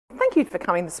you for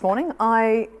coming this morning.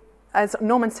 As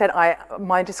Norman said,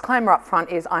 my disclaimer up front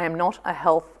is I am not a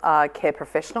health care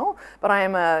professional, but I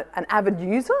am an avid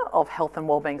user of health and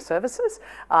wellbeing services.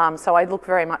 So I look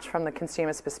very much from the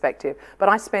consumer's perspective. But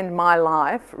I spend my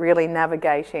life really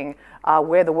navigating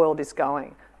where the world is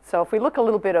going. So if we look a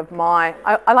little bit of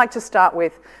I like to start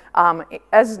with,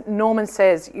 as Norman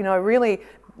says, really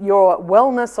your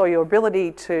wellness or your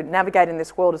ability to navigate in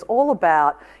this world is all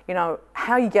about,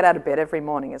 how you get out of bed every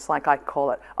morning. It's like I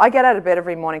call it. I get out of bed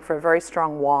every morning for a very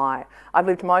strong why. I've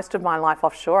lived most of my life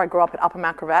offshore. I grew up at Upper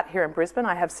Mount Gravatt here in Brisbane.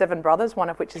 I have 7 brothers, one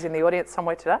of which is in the audience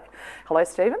somewhere today. Hello,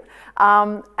 Stephen.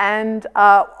 I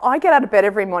get out of bed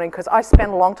every morning because I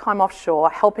spend a long time offshore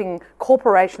helping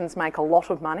corporations make a lot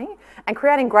of money and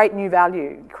creating great new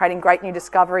value, creating great new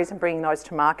discoveries and bringing those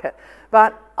to market.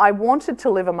 But I wanted to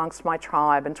live amongst my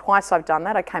tribe, and twice I've done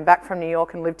that. I came back from New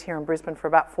York and lived here in Brisbane for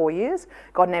about 4 years,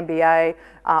 got an MBA,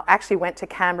 actually went to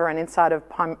Canberra and inside of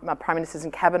Prime Ministers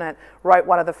and Cabinet wrote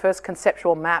one of the first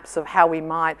conceptual maps of how we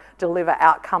might deliver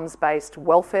outcomes-based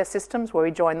welfare systems where we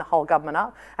join the whole government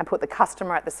up and put the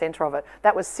customer at the centre of it.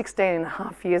 That was 16 and a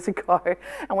half years ago,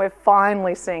 and we're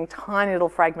finally seeing tiny little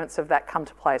fragments of that come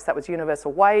to place. That was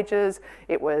universal wages,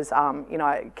 it was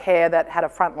care that had a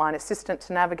frontline assistant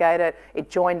to navigate it, it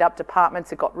joined up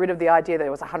departments, it got rid of the idea that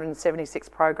there was 176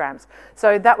 programs.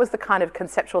 So that was the kind of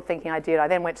conceptual thinking I did. I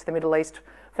then went to the Middle East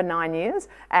for 9 years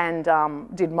and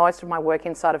did most of my work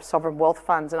inside of sovereign wealth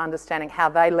funds and understanding how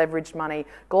they leveraged money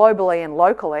globally and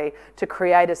locally to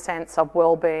create a sense of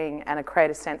well-being and create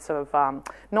a sense of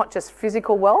not just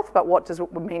physical wealth, but what does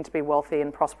it mean to be wealthy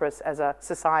and prosperous as a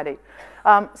society.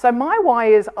 So my why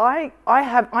is I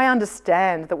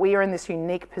understand that we are in this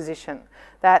unique position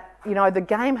that the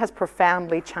game has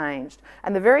profoundly changed,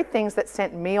 and the very things that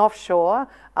sent me offshore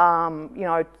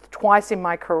twice in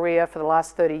my career for the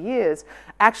last 30 years,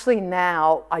 actually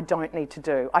now I don't need to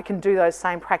do. I can do those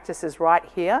same practices right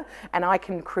here, and I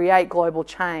can create global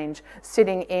change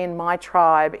sitting in my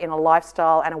tribe in a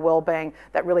lifestyle and a well-being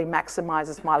that really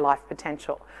maximises my life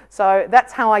potential. So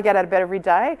that's how I get out of bed every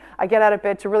day. I get out of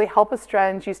bed to really help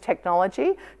Australians use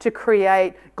technology to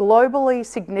create globally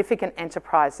significant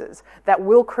enterprises that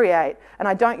will create, and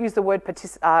I don't use the word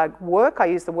work, I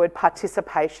use the word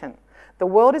participation. The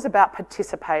world is about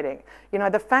participating.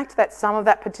 The fact that some of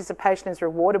that participation is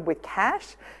rewarded with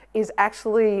cash is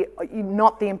actually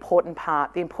not the important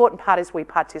part. The important part is we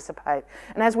participate.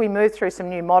 And as we move through some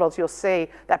new models, you'll see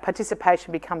that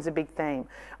participation becomes a big theme.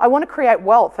 I want to create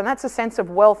wealth, and that's a sense of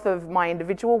wealth of my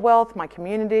individual wealth, my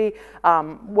community.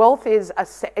 Wealth is a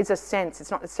sense,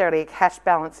 it's not necessarily a cash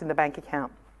balance in the bank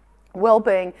account.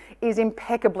 Well-being is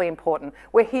impeccably important.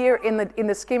 We're here in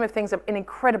the scheme of things of an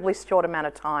incredibly short amount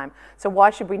of time. So why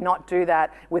should we not do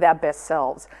that with our best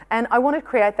selves? And I want to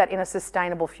create that in a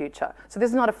sustainable future. So this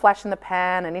is not a flash in the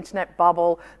pan, an internet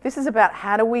bubble. This is about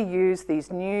how do we use these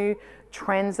new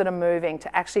trends that are moving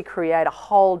to actually create a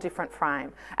whole different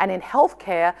frame. And in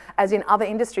healthcare, as in other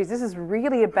industries, this is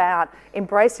really about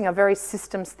embracing a very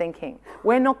systems thinking.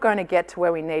 We're not going to get to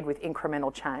where we need with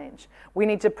incremental change. We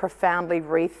need to profoundly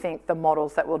rethink the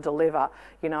models that will deliver,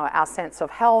 our sense of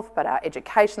health, but our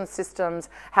education systems,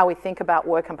 how we think about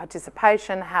work and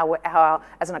participation, how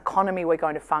as an economy we're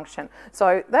going to function.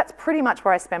 So that's pretty much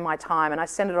where I spend my time, and I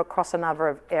send it across a number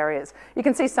of areas. You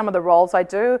can see some of the roles I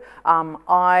do.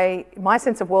 My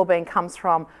sense of well-being comes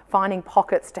from finding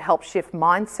pockets to help shift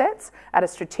mindsets at a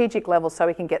strategic level so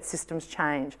we can get systems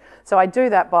change. So I do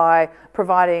that by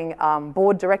providing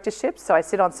board directorships. So I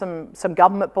sit on some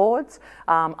government boards,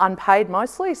 unpaid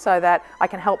mostly, so that I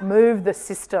can help move the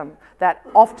system that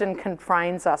often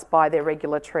confines us by their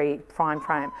regulatory time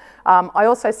frame. I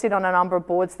also sit on a number of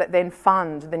boards that then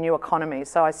fund the new economy.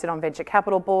 So I sit on venture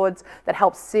capital boards that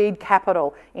help seed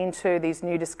capital into these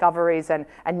new discoveries and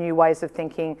new ways of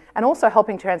thinking, and also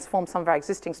helping transform some of our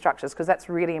existing structures, because that's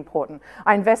really important.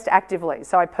 I invest actively,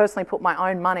 so I personally put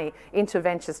my own money into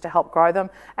ventures to help grow them,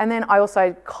 and then I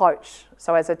also coach.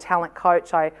 So as a talent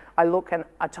coach, I look and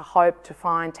to hope to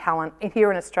find talent here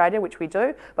in Australia, which we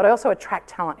do, but I also attract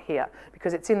talent here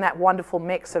because it's in that wonderful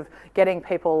mix of getting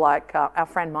people like our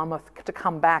friend Monmouth to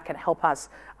come back and help us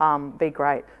be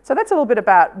great. So that's a little bit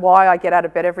about why I get out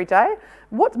of bed every day.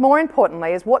 What's more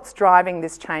importantly is what's driving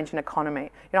this change in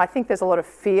economy. I think there's a lot of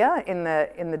fear in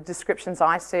the descriptions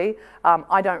I see.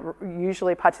 I don't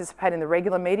usually participate in the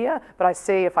regular media, but I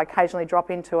see if I occasionally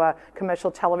drop into a commercial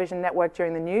television network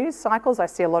during the news cycles, I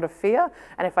see a lot of fear.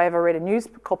 And if I ever read a news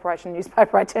corporation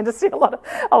newspaper, I tend to see a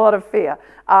lot of fear.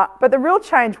 But the real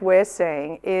change we're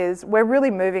seeing is we're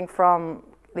really moving from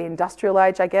the industrial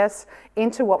age, I guess,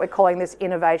 into what we're calling this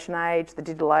innovation age, the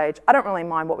digital age. I don't really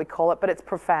mind what we call it, but it's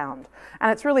profound.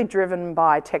 And it's really driven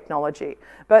by technology.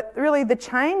 But really the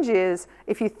change is,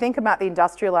 if you think about the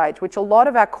industrial age, which a lot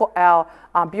of our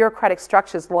bureaucratic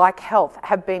structures like health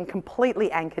have been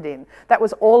completely anchored in. That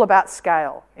was all about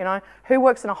scale. You know, who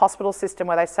works in a hospital system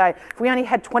where they say, if we only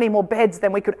had 20 more beds,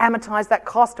 then we could amortize that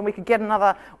cost and we could get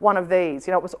another one of these.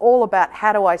 You know, it was all about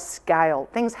how do I scale?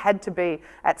 Things had to be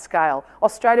at scale.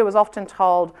 Australia was often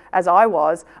told, as I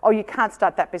was, oh, you can't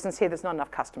start that business here, there's not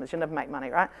enough customers, you'll never make money,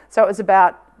 right? So it was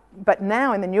about, but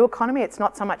now in the new economy, it's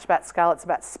not so much about scale, it's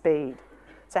about speed.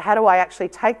 So how do I actually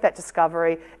take that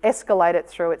discovery, escalate it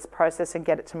through its process and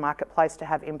get it to marketplace to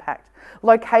have impact?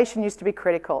 Location used to be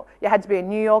critical. You had to be in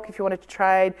New York if you wanted to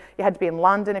trade, you had to be in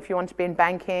London if you wanted to be in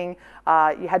banking,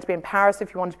 you had to be in Paris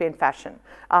if you wanted to be in fashion.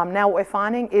 Now what we're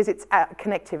finding is it's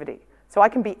connectivity. So I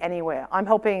can be anywhere. I'm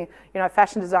helping,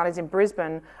 fashion designers in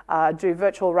Brisbane do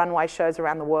virtual runway shows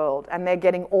around the world, and they're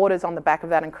getting orders on the back of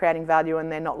that and creating value, and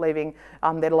they're not leaving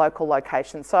their local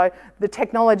location. So the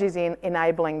technology is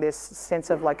enabling this sense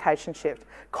of location shift.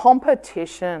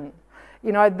 Competition.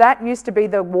 That used to be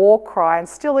the war cry, and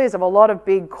still is, of a lot of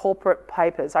big corporate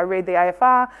papers. I read the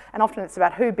AFR, and often it's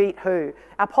about who beat who.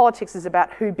 Our politics is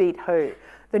about who beat who.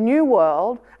 The new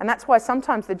world, and that's why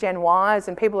sometimes the Gen Ys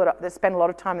and people that spend a lot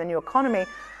of time in the new economy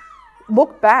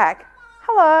look back,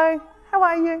 hello, how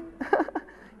are you?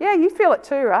 Yeah, you feel it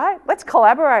too, right? Let's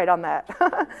collaborate on that.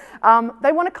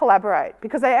 They want to collaborate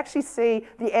because they actually see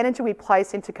the energy we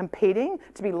place into competing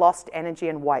to be lost energy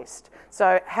and waste.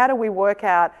 So how do we work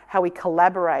out how we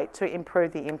collaborate to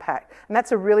improve the impact? And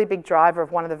that's a really big driver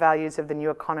of one of the values of the new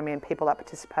economy and people that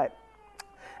participate.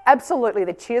 Absolutely,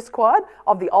 the cheer squad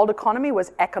of the old economy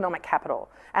was economic capital.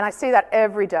 And I see that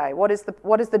every day. What is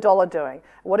the dollar doing?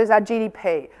 What is our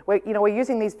GDP? We're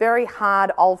using these very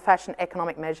hard, old-fashioned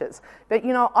economic measures. But,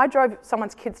 I drove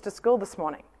someone's kids to school this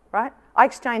morning, right? I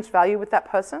exchanged value with that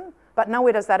person, but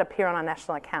nowhere does that appear on our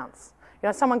national accounts.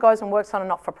 Someone goes and works on a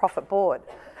not-for-profit board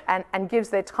and gives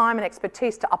their time and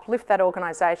expertise to uplift that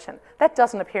organisation. That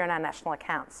doesn't appear in our national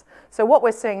accounts. So what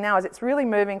we're seeing now is it's really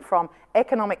moving from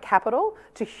economic capital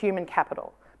to human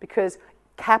capital, because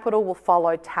capital will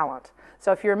follow talent.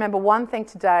 So if you remember, one thing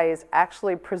today is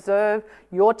actually preserve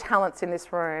your talents in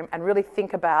this room and really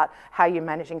think about how you're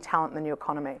managing talent in the new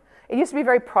economy. It used to be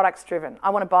very products driven.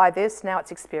 I want to buy this, now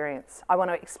it's experience. I want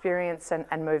to experience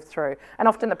and move through. And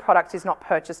often the product is not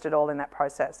purchased at all in that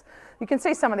process. You can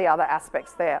see some of the other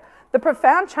aspects there. The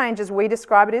profound change as we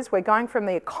describe it is we're going from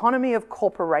the economy of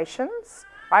corporations,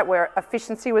 right, where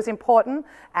efficiency was important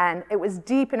and it was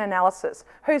deep in analysis.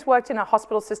 Who's worked in a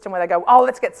hospital system where they go, oh,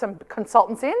 let's get some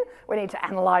consultants in, we need to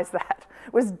analyse that.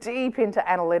 It was deep into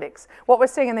analytics. What we're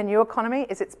seeing in the new economy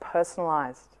is it's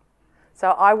personalised.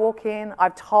 So I walk in,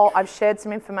 I've shared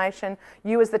some information.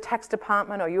 You as the tax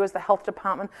department or you as the health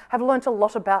department have learnt a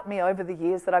lot about me over the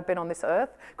years that I've been on this earth.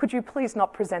 Could you please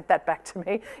not present that back to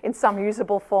me in some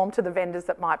usable form to the vendors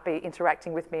that might be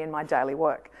interacting with me in my daily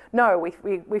work? No,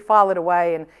 we file it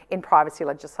away in privacy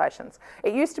legislations.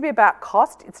 It used to be about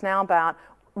cost, it's now about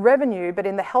revenue, but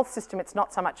in the health system it's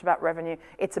not so much about revenue,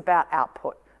 it's about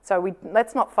output. So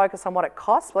let's not focus on what it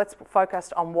costs, let's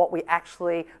focus on what we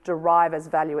actually derive as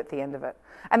value at the end of it.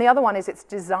 And the other one is it's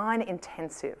design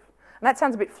intensive. And that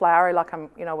sounds a bit flowery, like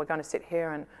we're going to sit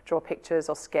here and draw pictures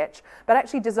or sketch. But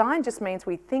actually design just means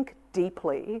we think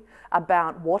deeply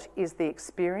about what is the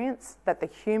experience that the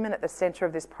human at the centre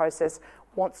of this process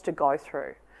wants to go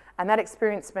through. And that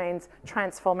experience means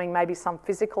transforming maybe some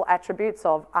physical attributes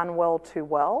of unwell to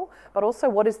well, but also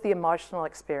what is the emotional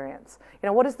experience?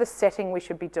 What is the setting we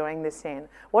should be doing this in?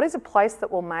 What is a place that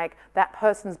will make that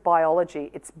person's biology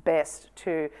its best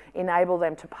to enable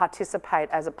them to participate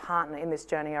as a partner in this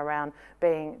journey around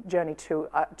journey to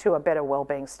a better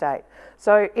well-being state?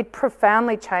 So it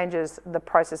profoundly changes the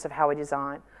process of how we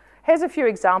design. Here's a few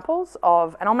examples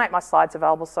of, and I'll make my slides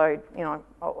available, so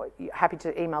happy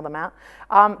to email them out.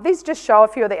 These just show a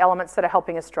few of the elements that are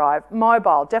helping us drive.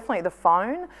 Mobile, definitely the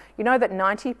phone. You know that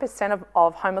 90%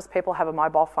 of homeless people have a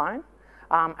mobile phone.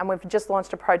 And we've just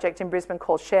launched a project in Brisbane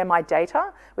called Share My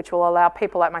Data, which will allow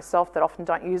people like myself that often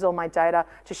don't use all my data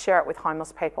to share it with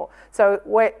homeless people. So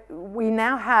we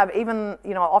now have even,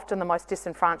 often the most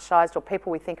disenfranchised or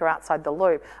people we think are outside the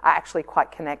loop are actually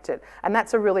quite connected. And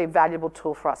that's a really valuable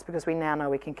tool for us because we now know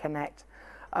we can connect.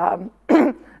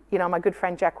 My good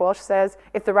friend Jack Welch says,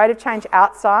 if the rate of change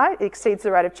outside exceeds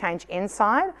the rate of change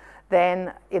inside,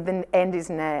 then the end is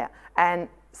near. And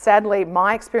sadly,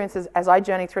 my experience as I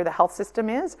journey through the health system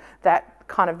is that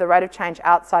kind of the rate of change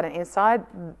outside and inside,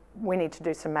 we need to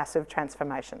do some massive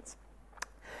transformations.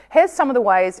 here's some of the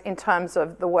ways in terms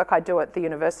of the work I do at the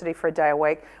university for a day a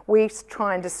week. We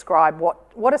try and describe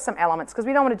what are some elements, because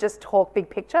we don't want to just talk big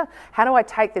picture. How do I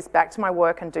take this back to my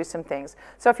work and do some things?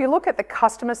 So if you look at the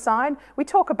customer side, we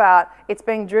talk about it's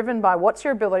being driven by what's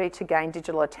your ability to gain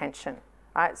digital attention.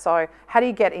 Right? So how do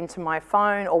you get into my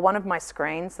phone or one of my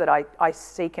screens that I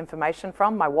seek information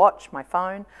from, my watch, my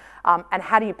phone, and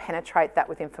how do you penetrate that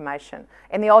with information?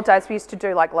 In the old days, we used to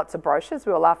do like lots of brochures.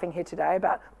 We were laughing here today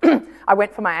about, I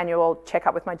went for my annual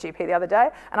checkup with my GP the other day,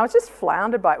 and I was just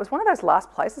floundered by it. It was one of those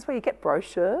last places where you get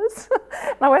brochures.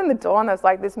 And I went in the door and there was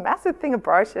like this massive thing of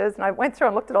brochures, and I went through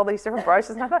and looked at all these different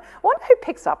brochures, and I thought, I wonder who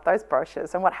picks up those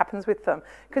brochures and what happens with them?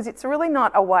 Because it's really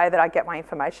not a way that I get my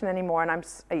information anymore, and I'm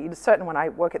certain when I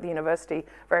work at the university,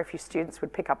 very few students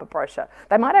would pick up a brochure.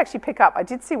 They might actually pick up, I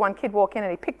did see one kid walk in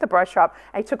and he picked the brochure up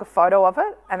and he took a photo of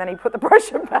it and then he put the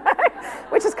brochure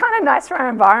back, which is kind of nice for our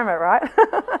environment, right?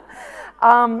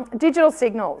 Digital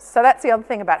signals. So that's the other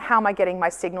thing about how am I getting my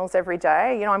signals every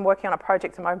day. You know, I'm working on a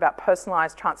project at the moment about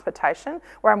personalised transportation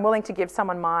where I'm willing to give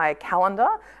someone my calendar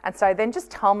and say, then just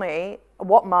tell me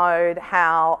what mode,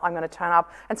 how I'm going to turn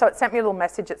up. And so it sent me a little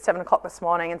message at 7 o'clock this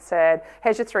morning and said,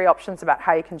 here's your 3 options about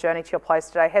how you can journey to your place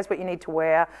today. Here's what you need to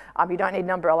wear. You don't need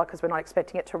an umbrella because we're not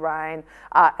expecting it to rain.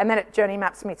 And then it journey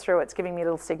maps me through. It's giving me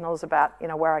little signals about, you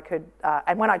know, where I could.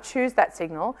 And when I choose that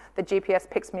signal, the GPS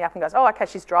picks me up and goes, oh, okay,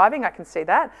 she's driving. I can see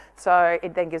that. So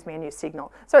it then gives me a new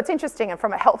signal. So it's interesting. And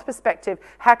from a health perspective,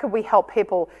 how could we help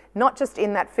people not just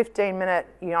in that 15-minute,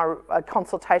 you know,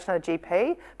 consultation at a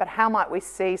GP, but how might we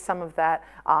see some of that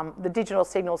the digital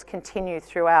signals continue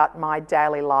throughout my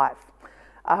daily life.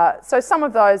 So some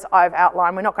of those I've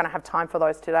outlined. We're not going to have time for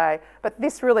those today, but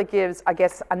this really gives, I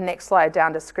guess, a next layer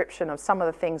down description of some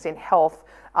of the things in health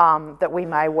that we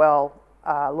may well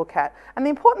look at. And the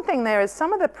important thing there is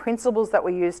some of the principles that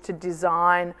we use to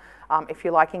design, if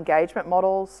you like, engagement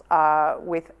models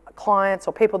with clients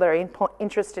or people that are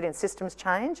interested in systems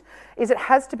change, is it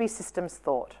has to be systems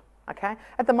thought. Okay?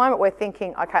 At the moment, we're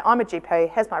thinking, okay, I'm a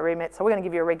GP, here's my remit, so we're going to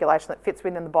give you a regulation that fits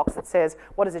within the box that says,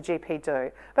 what does a GP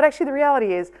do? But actually, the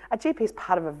reality is, a GP is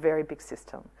part of a very big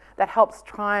system that helps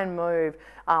try and move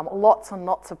lots and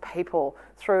lots of people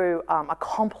through a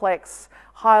complex,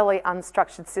 highly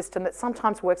unstructured system that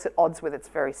sometimes works at odds with its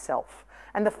very self.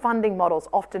 And the funding models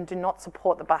often do not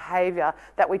support the behaviour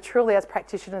that we truly, as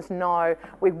practitioners, know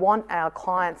we want our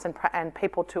clients and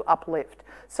people to uplift.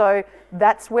 So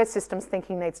that's where systems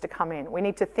thinking needs to come in. We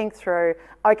need to think through,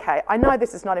 okay, I know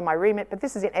this is not in my remit, but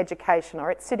this is in education,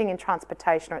 or it's sitting in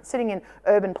transportation, or it's sitting in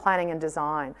urban planning and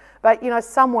design. But, you know,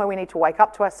 somewhere we need to wake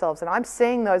up to ourselves, and I'm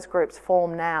seeing those groups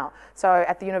form now. So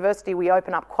at the university, we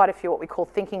open up quite a few what we call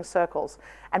thinking circles,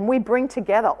 and we bring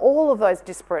together all of those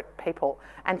disparate people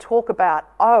and talk about,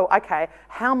 oh, okay,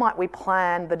 how might we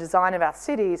plan the design of our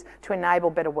cities to enable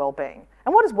better wellbeing?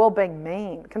 And what does wellbeing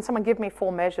mean? Can someone give me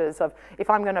 4 measures of if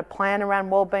I'm going to plan around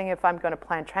wellbeing, if I'm going to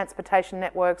plan transportation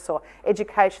networks or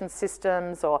education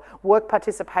systems or work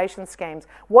participation schemes,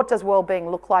 what does wellbeing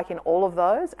look like in all of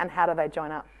those and how do they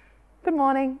join up? Good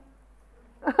morning.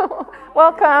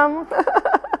 Welcome.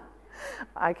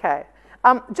 Okay.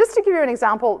 Just to give you an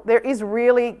example, there is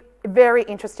really very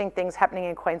interesting things happening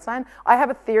in Queensland. I have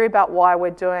a theory about why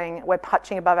we're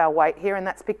punching above our weight here, and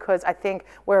that's because I think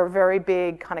we're a very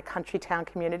big kind of country town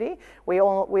community.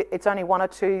 It's only 1 or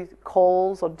 2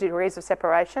 calls or degrees of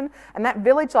separation, and that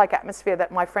village-like atmosphere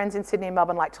that my friends in Sydney and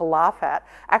Melbourne like to laugh at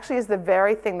actually is the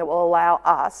very thing that will allow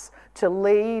us to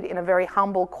lead in a very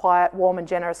humble, quiet, warm and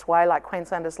generous way like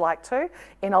Queenslanders like to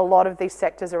in a lot of these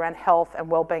sectors around health and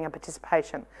wellbeing and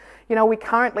participation. You know, we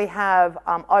currently have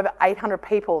over 800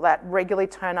 people that regularly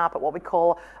turn up at what we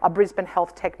call a Brisbane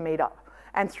Health Tech Meetup.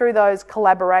 And through those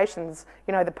collaborations,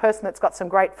 you know, the person that's got some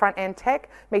great front-end tech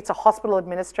meets a hospital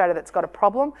administrator that's got a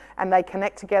problem, and they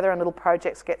connect together and little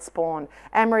projects get spawned.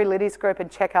 Anne-Marie Liddy's group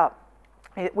and CheckUP,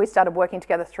 we started working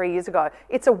together 3 years ago.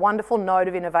 It's a wonderful node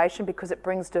of innovation because it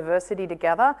brings diversity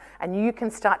together and you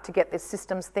can start to get this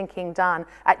systems thinking done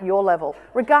at your level,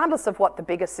 regardless of what the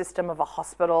bigger system of a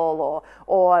hospital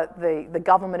or the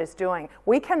government is doing.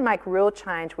 We can make real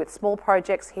change with small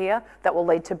projects here that will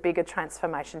lead to bigger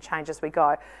transformation change as we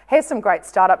go. Here's some great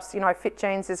startups. You know,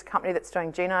 FitGenes is a company that's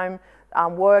doing genome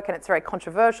work, and it's very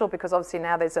controversial because obviously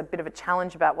now there's a bit of a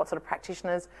challenge about what sort of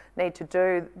practitioners need to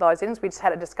do those things. We just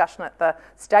had a discussion at the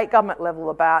state government level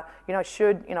about, you know,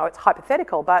 it's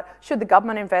hypothetical, but should the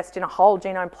government invest in a whole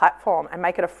genome platform and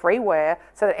make it a freeware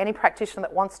so that any practitioner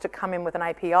that wants to come in with an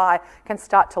API can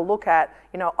start to look at,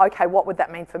 you know, okay, what would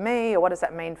that mean for me, or what does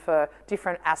that mean for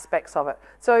different aspects of it?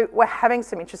 So we're having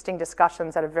some interesting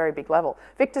discussions at a very big level.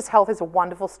 Victor's Health is a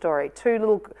wonderful story.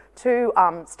 Two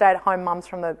stay-at-home mums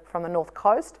from the north North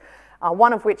Coast.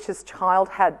 One of which his child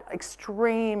had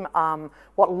extreme,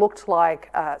 what looked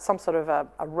like some sort of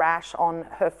a rash on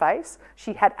her face.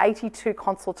 She had 82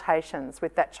 consultations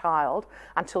with that child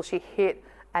until she hit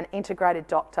an integrated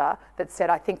doctor that said,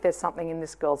 I think there's something in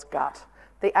this girl's gut.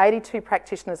 The 82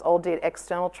 practitioners all did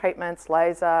external treatments,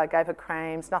 laser, gave her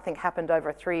creams, nothing happened over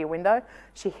a 3-year window.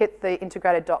 She hit the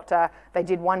integrated doctor, they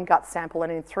did one gut sample,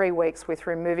 and in 3 weeks, with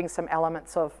removing some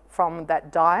elements from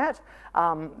that diet,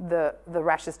 the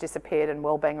rashes disappeared and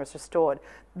wellbeing was restored.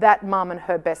 That mum and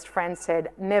her best friend said,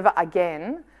 never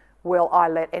again will I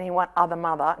let anyone other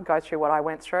mother go through what I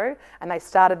went through. And they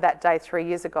started that day 3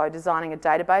 years ago designing a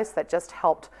database that just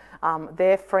helped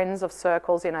their friends of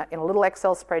circles in a little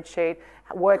Excel spreadsheet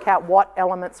work out what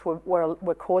elements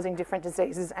were causing different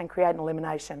diseases and create an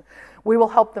elimination. We will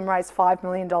help them raise $5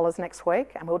 million next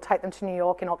week, and we'll take them to New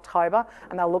York in October,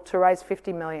 and they'll look to raise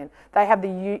 $50 million. They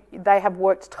have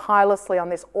worked tirelessly on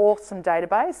this awesome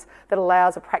database that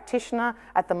allows a practitioner,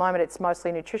 at the moment it's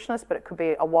mostly nutritionists, but it could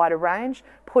be a wider range,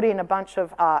 put in a bunch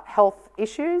of health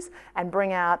issues and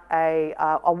bring out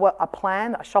a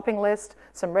plan, a shopping list,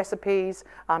 some recipes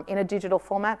in a digital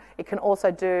format. It can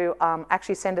also do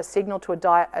actually send a signal to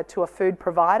a food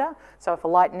provider. So if a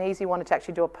light and easy wanted to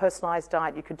actually do a personalised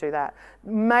diet, you could do that.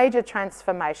 Major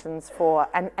transformations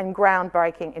and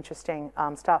groundbreaking, interesting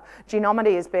stuff.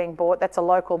 Genomedy is being bought. That's a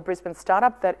local Brisbane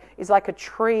startup that is like a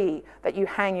tree that you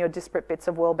hang your disparate bits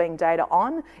of wellbeing data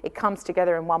on. It comes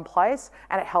together in one place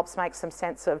and it helps make some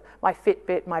sense of my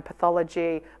Fitbit, my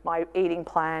pathology, my eating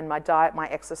plan, my diet, my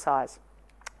exercise.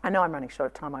 I know I'm running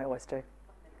short of time, I always do.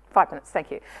 5 minutes,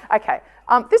 thank you. Okay,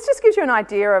 this just gives you an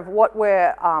idea of what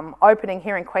we're opening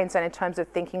here in Queensland in terms of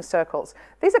thinking circles.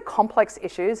 These are complex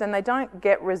issues and they don't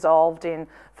get resolved in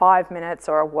 5 minutes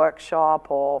or a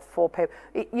workshop or 4 people.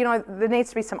 You know, there needs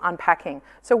to be some unpacking.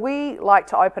 So we like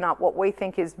to open up what we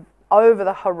think is over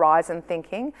the horizon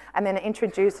thinking, and then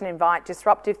introduce and invite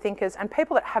disruptive thinkers and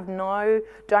people that have no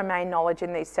domain knowledge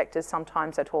in these sectors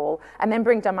sometimes at all, and then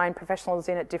bring domain professionals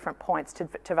in at different points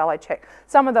to valet check.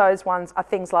 Some of those ones are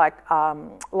things like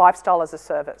lifestyle as a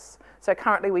service. So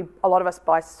currently a lot of us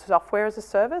buy software as a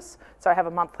service, so I have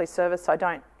a monthly service, so I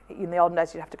don't, in the olden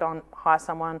days you'd have to go and hire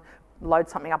someone, load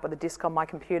something up with a disk on my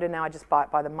computer. Now I just buy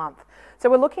it by the month. So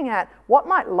we're looking at what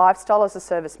might lifestyle as a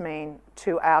service mean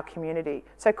to our community.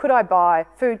 So could I buy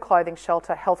food, clothing,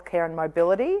 shelter, healthcare and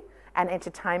mobility and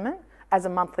entertainment as a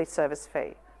monthly service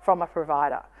fee from a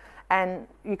provider? And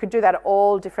you could do that at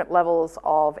all different levels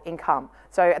of income.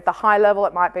 So at the high level,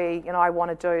 it might be, you know, I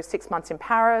want to do 6 months in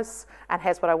Paris, and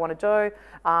here's what I want to do.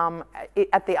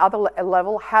 At the other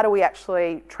level, how do we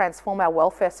actually transform our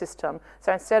welfare system?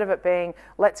 So instead of it being,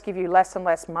 let's give you less and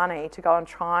less money to go and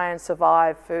try and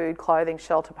survive food, clothing,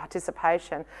 shelter,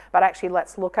 participation, but actually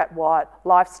let's look at what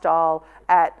lifestyle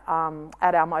at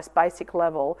our most basic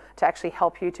level to actually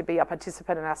help you to be a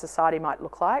participant in our society might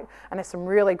look like. And there's some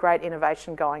really great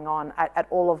innovation going on at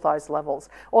all of those levels.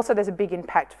 Also, there's a big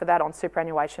impact for that on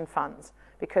superannuation funds,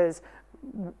 because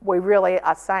we really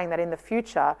are saying that in the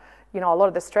future, you know, a lot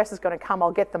of the stress is going to come,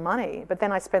 I'll get the money, but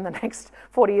then I spend the next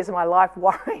 40 years of my life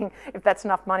worrying if that's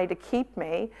enough money to keep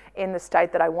me in the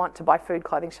state that I want to buy food,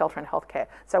 clothing, shelter and healthcare.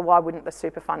 So why wouldn't the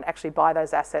super fund actually buy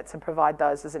those assets and provide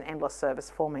those as an endless service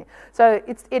for me? So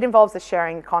it involves the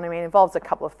sharing economy, it involves a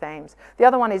couple of themes. The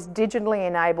other one is digitally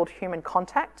enabled human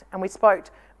contact, and we spoke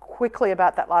quickly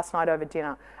about that last night over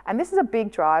dinner. And this is a big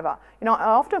driver. You know, I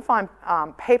often find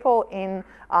people in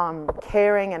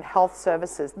caring and health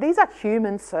services, these are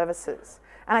human services.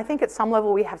 And I think at some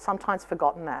level we have sometimes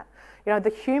forgotten that. You know, the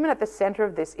human at the center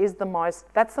of this is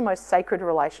that's the most sacred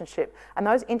relationship. And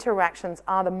those interactions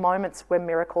are the moments where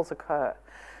miracles occur.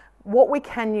 What we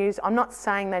can use, I'm not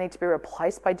saying they need to be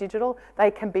replaced by digital,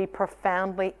 they can be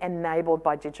profoundly enabled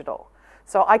by digital.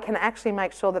 So I can actually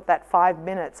make sure that 5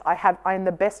 minutes, I'm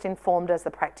the best informed as the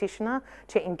practitioner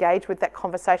to engage with that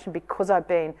conversation because I've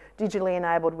been digitally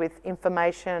enabled with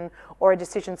information or a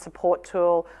decision support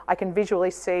tool. I can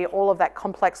visually see all of that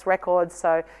complex records.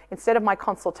 So instead of my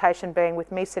consultation being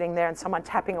with me sitting there and someone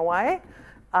tapping away,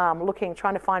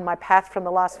 trying to find my path from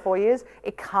the last 4 years,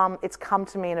 it's come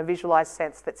to me in a visualized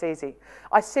sense that's easy.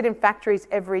 I sit in factories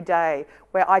every day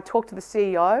where I talk to the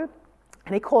CEO,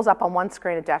 and he calls up on one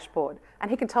screen a dashboard, and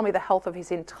he can tell me the health of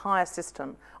his entire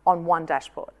system on one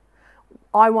dashboard.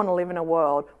 I want to live in a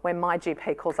world where my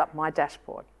GP calls up my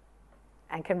dashboard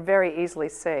and can very easily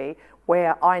see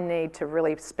where I need to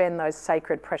really spend those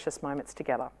sacred, precious moments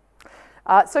together.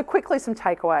 So quickly, some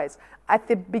takeaways. At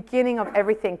the beginning of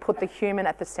everything, put the human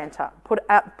at the centre.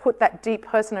 Put that deep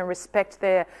person and respect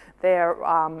their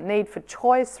need for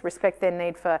choice, respect their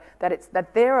need for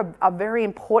that they're a very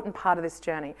important part of this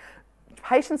journey.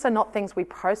 patients are not things we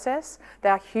process. They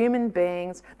are human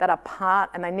beings that are part,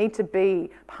 and they need to be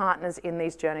partners in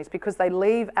these journeys because they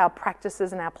leave our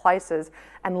practices and our places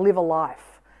and live a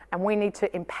life. And we need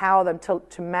to empower them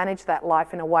to manage that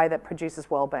life in a way that produces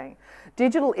well-being.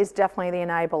 Digital is definitely the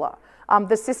enabler.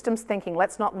 The systems thinking,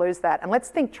 let's not lose that. And let's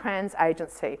think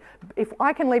trans-agency. If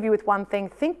I can leave you with one thing,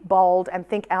 think bold and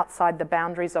think outside the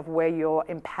boundaries of where you're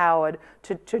empowered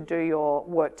to do your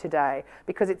work today.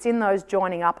 Because it's in those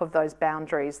joining up of those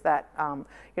boundaries that,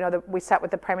 we sat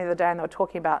with the Premier the other day and they were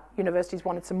talking about universities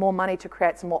wanted some more money to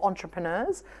create some more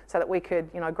entrepreneurs so that we could,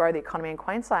 grow the economy in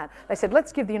Queensland. They said,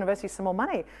 let's give the university some more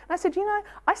money. And I said,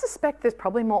 I suspect there's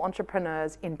probably more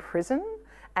entrepreneurs in prison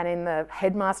and in the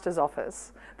headmaster's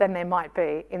office than there might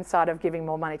be inside of giving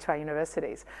more money to our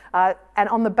universities. And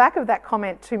on the back of that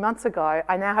comment 2 months ago,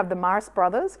 I now have the Morris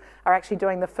brothers are actually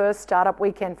doing the first startup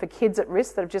weekend for kids at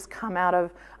risk that have just come out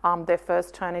of their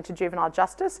first turn into juvenile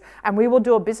justice. And we will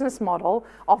do a business model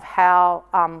of how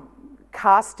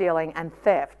car stealing and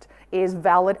theft is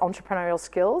valid entrepreneurial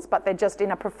skills, but they're just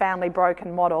in a profoundly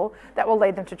broken model that will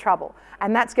lead them to trouble.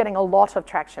 And that's getting a lot of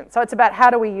traction. So it's about how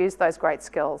do we use those great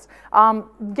skills.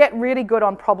 Get really good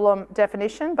on problem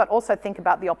definition, but also think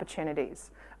about the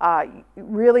opportunities.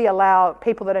 Really allow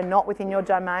people that are not within your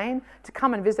domain to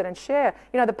come and visit and share.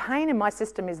 The pain in my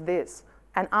system is this,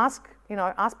 and ask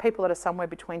people that are somewhere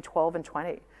between 12 and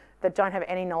 20. That don't have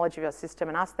any knowledge of your system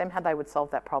and ask them how they would solve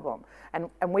that problem.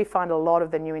 And we find a lot of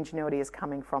the new ingenuity is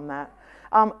coming from that.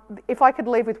 If I could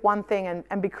leave with one thing,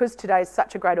 and because today is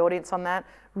such a great audience on that,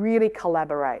 really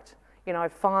collaborate.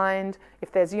 Find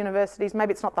if there's universities,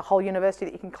 maybe it's not the whole university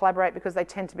that you can collaborate because they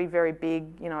tend to be very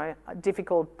big,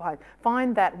 difficult.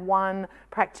 Find that one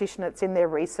practitioner that's in there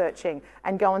researching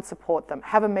and go and support them.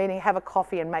 Have a meeting, have a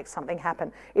coffee and make something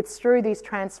happen. It's through these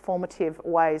transformative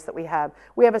ways that we have.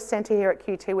 We have a centre here at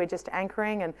QT we're just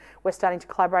anchoring and we're starting to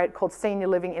collaborate called Senior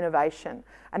Living Innovation.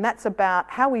 And that's about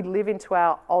how we live into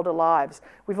our older lives.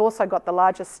 We've also got the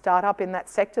largest startup in that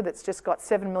sector that's just got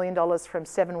 $7 million from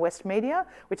 7 West Media,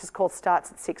 which is called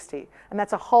Starts at 60. And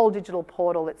that's a whole digital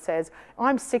portal that says,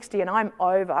 I'm 60 and I'm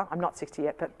over, I'm not 60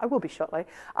 yet, but I will be shortly,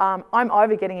 I'm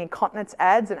over getting incontinence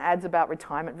ads and ads about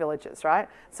retirement villages, right?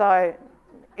 So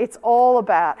it's all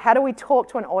about how do we talk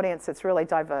to an audience that's really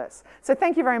diverse. So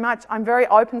thank you very much. I'm very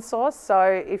open source,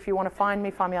 so if you want to find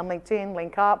me on LinkedIn,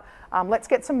 link up. Let's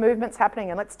get some movements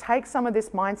happening and let's take some of this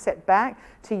mindset back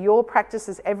to your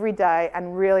practices every day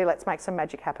and really let's make some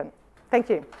magic happen. Thank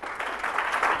you.